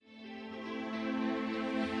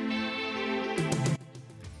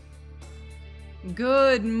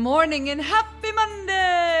Good morning and happy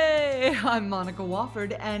Monday! I'm Monica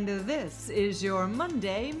Wofford and this is your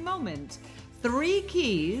Monday Moment. 3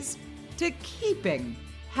 keys to keeping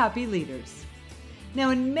happy leaders. Now,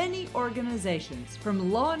 in many organizations,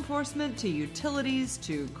 from law enforcement to utilities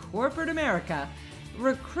to corporate America,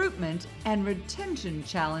 recruitment and retention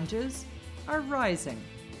challenges are rising.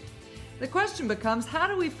 The question becomes, how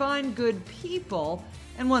do we find good people?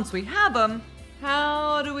 And once we have them,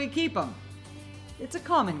 how do we keep them? It's a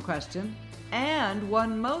common question, and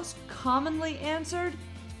one most commonly answered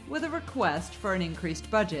with a request for an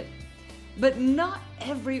increased budget. But not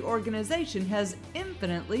every organization has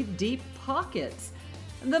infinitely deep pockets.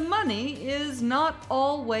 The money is not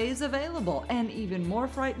always available, and even more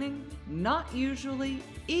frightening, not usually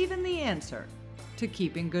even the answer to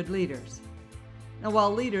keeping good leaders. Now,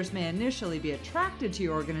 while leaders may initially be attracted to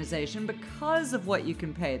your organization because of what you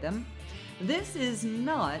can pay them, this is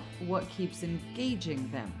not what keeps engaging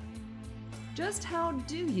them. Just how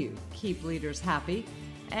do you keep leaders happy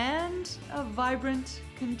and a vibrant,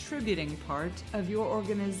 contributing part of your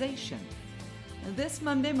organization? This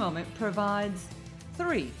Monday Moment provides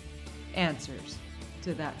 3 answers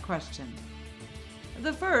to that question.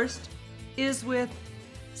 The first is with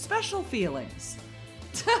special feelings.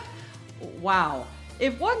 Wow.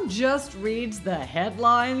 If one just reads the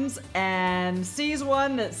headlines and sees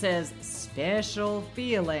one that says special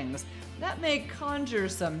feelings, that may conjure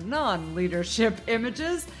some non-leadership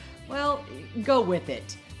images. Well, go with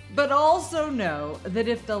it. But also know that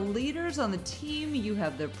if the leaders on the team you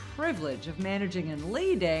have the privilege of managing and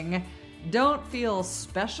leading don't feel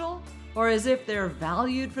special or as if they're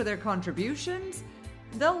valued for their contributions,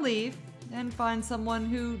 they'll leave and find someone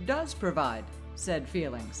who does provide said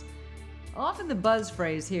feelings. Often the buzz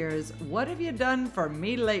phrase here is, "What have you done for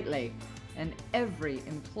me lately?" And every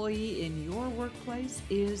employee in your workplace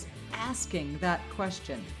is asking that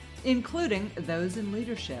question, including those in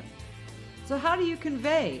leadership. So how do you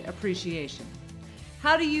convey appreciation?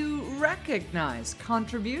 How do you recognize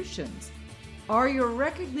contributions? Are your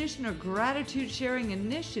recognition or gratitude sharing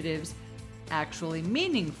initiatives actually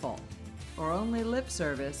meaningful or only lip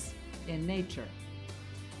service in nature?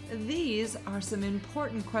 These are some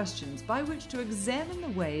important questions by which to examine the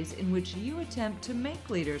ways in which you attempt to make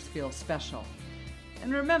leaders feel special.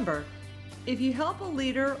 And remember, if you help a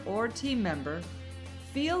leader or team member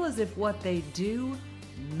feel as if what they do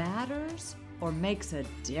matters or makes a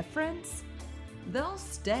difference, they'll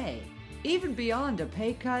stay, even beyond a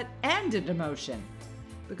pay cut and a demotion,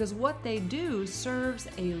 because what they do serves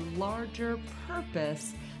a larger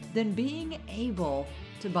purpose than being able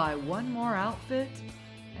to buy one more outfit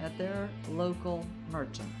at their local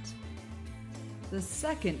merchant. The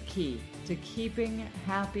second key to keeping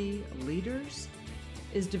happy leaders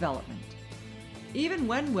is development. Even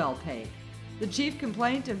when well paid, the chief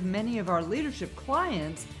complaint of many of our leadership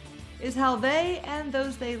clients is how they and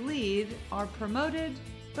those they lead are promoted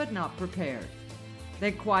but not prepared.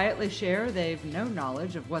 They quietly share they've no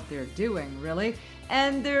knowledge of what they're doing, really,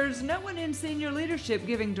 and there's no one in senior leadership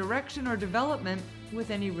giving direction or development with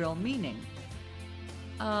any real meaning.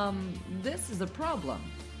 This is a problem.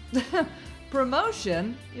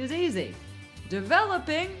 Promotion is easy.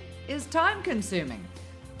 Developing is time-consuming.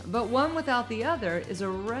 But one without the other is a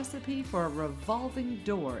recipe for a revolving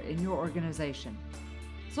door in your organization.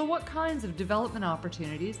 So what kinds of development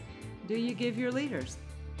opportunities do you give your leaders?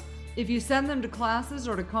 If you send them to classes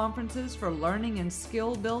or to conferences for learning and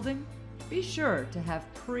skill building, be sure to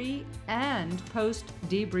have pre- and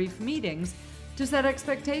post-debrief meetings to set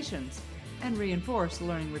expectations and reinforce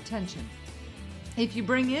learning retention. If you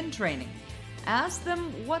bring in training, ask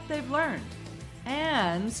them what they've learned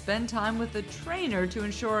and spend time with the trainer to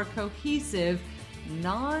ensure a cohesive,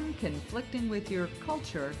 non-conflicting with your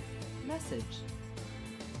culture message.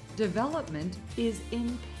 Development is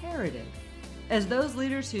imperative, as those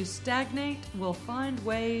leaders who stagnate will find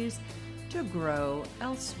ways to grow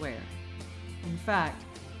elsewhere. In fact,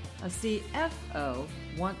 a CFO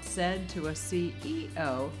once said to a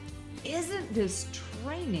CEO, "Isn't this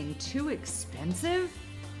training too expensive?"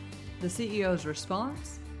 The CEO's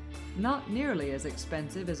response? Not nearly as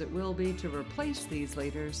expensive as it will be to replace these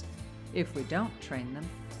leaders if we don't train them.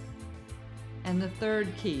 And the third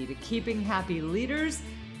key to keeping happy leaders,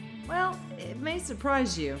 well, it may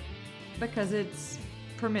surprise you because it's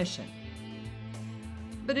permission.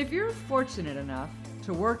 But if you're fortunate enough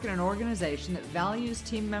to work in an organization that values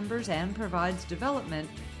team members and provides development,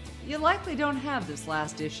 you likely don't have this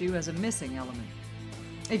last issue as a missing element.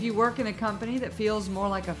 If you work in a company that feels more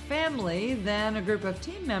like a family than a group of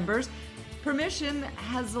team members, permission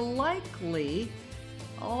has likely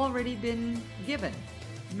already been given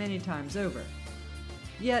many times over.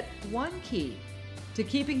 Yet one key to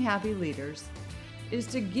keeping happy leaders is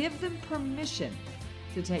to give them permission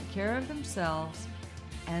to take care of themselves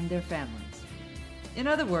and their families. In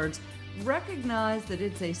other words, recognize that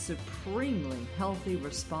it's a supremely healthy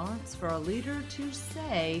response for a leader to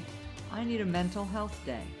say, I need a mental health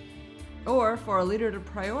day, or for a leader to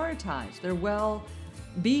prioritize their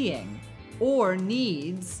well-being or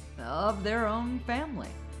needs of their own family.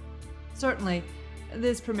 Certainly,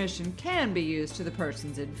 this permission can be used to the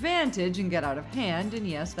person's advantage and get out of hand, and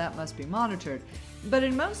yes, that must be monitored. But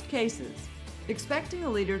in most cases, expecting a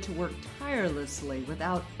leader to work tirelessly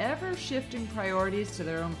without ever shifting priorities to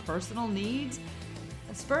their own personal needs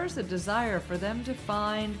spurs a desire for them to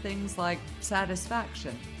find things like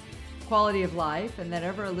satisfaction, quality of life, and that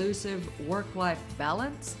ever elusive work-life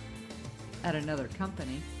balance at another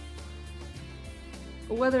company.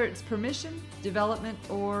 Whether it's permission, development,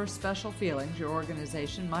 or special feelings your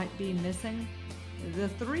organization might be missing, the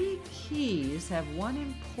three keys have one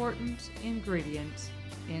important ingredient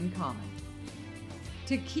in common.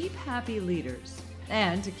 To keep happy leaders,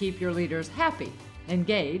 and to keep your leaders happy,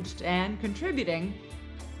 engaged, and contributing,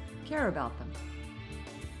 care about them.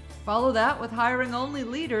 Follow that with hiring only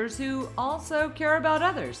leaders who also care about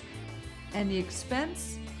others, and the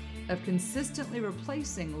expense of consistently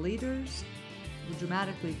replacing leaders will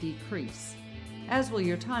dramatically decrease, as will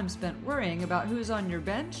your time spent worrying about who's on your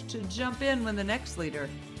bench to jump in when the next leader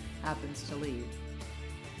happens to leave.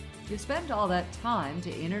 You spend all that time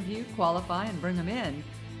to interview, qualify, and bring them in,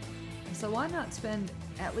 so why not spend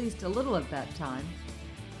at least a little of that time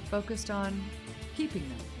focused on keeping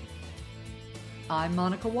them? I'm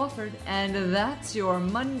Monica Wofford, and that's your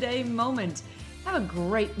Monday Moment. Have a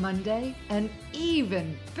great Monday, an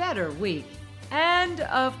even better week, and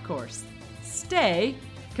of course, stay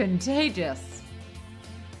contagious.